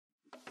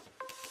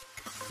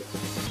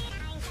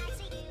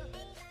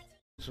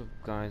What's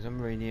up guys,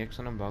 I'm Rainiax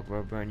and I'm back with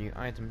a brand new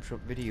item shop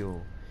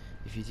video.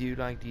 If you do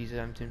like these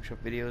item shop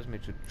videos,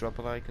 make sure to drop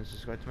a like and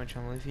subscribe to my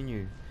channel if you're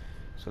new.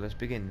 So let's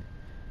begin.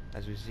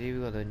 As we see,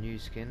 we got a new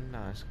skin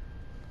that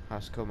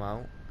has come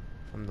out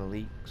from the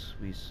leaks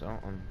we saw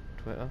on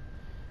Twitter.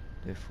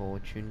 The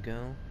Fortune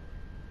girl.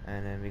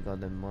 And then we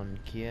got the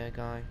Monkia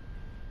guy.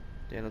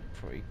 They look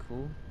pretty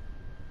cool.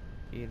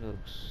 He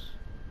looks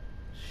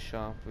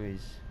sharp with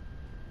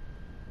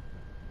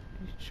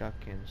his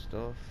jockey and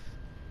stuff.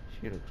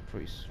 She looks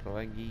pretty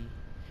swaggy.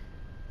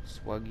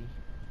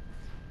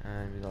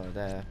 And we got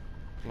their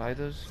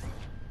gliders.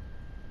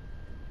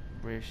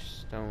 British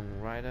Stone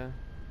Rider.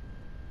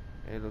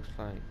 It looks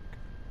like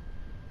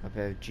a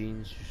pair of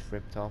jeans just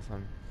ripped off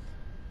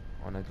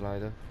on a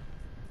glider.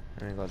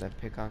 And we got their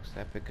pickaxe.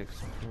 Their pickaxe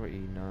is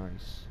pretty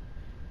nice.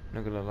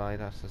 Not gonna lie,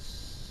 that's a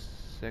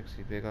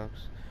sexy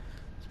pickaxe.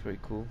 It's pretty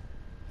cool.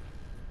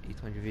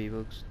 800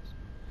 V-Bucks.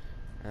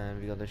 And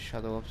we got the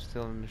shadow up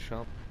still in the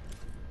shop.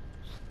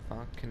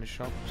 Back in the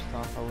shop,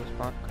 Star Powers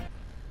back.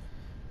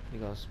 We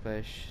got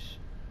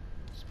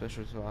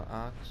special to our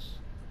axe.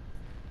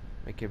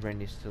 Make it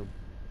Brandy still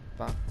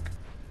back.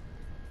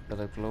 Got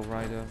a Glow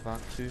Rider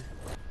back too.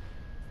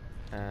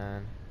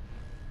 And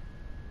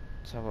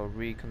let's have a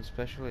Recon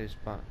Specialist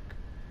back.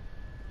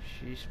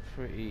 She's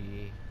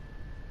pretty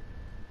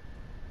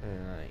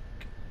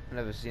like, I've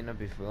never seen her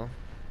before.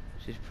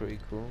 She's pretty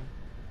cool.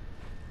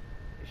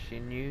 Is she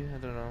new? I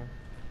don't know.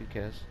 Who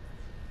cares?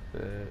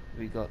 But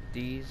we got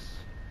these.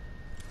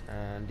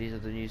 And these are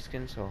the new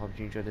skins, so I hope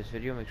you enjoyed this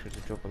video. Make sure to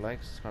drop a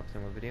like, subscribe to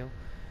my video,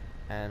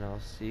 and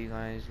I'll see you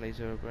guys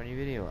later for a new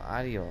video.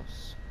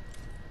 Adios.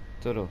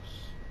 Todos.